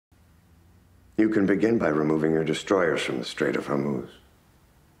You can begin by removing your destroyers from the Strait of Hormuz.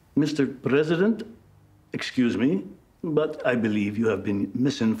 Mr. President, excuse me, but I believe you have been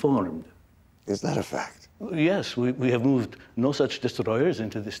misinformed. Is that a fact? Yes, we have moved no such destroyers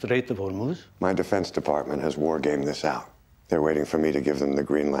into the Strait of Hormuz. My Defense Department has war-gamed this out. They're waiting for me to give them the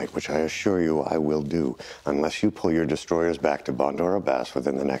green light, which I assure you I will do, unless you pull your destroyers back to Bandar Abbas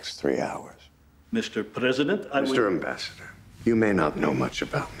within the next 3 hours. Mr. President, Mr. Ambassador, you may not know much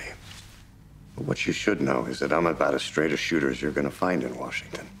about me, but what you should know is that I'm about as straight a shooter as you're going to find in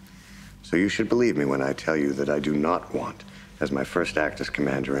Washington. So you should believe me when I tell you that I do not want, as my first act as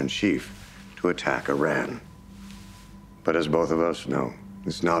Commander-in-Chief, to attack Iran. But as both of us know,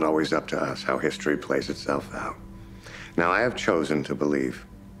 it's not always up to us how history plays itself out. Now, I have chosen to believe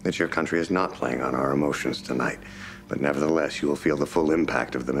that your country is not playing on our emotions tonight, but nevertheless, you will feel the full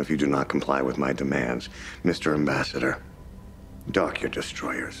impact of them if you do not comply with my demands. Mr. Ambassador, dock your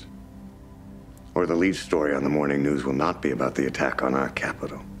destroyers, or the lead story on the morning news will not be about the attack on our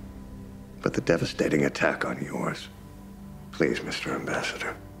capital, but the devastating attack on yours. Please, Mr.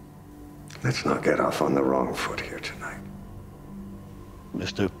 Ambassador, let's not get off on the wrong foot here tonight.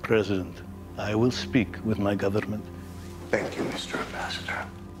 Mr. President, I will speak with my government. Thank you, Mr. Ambassador.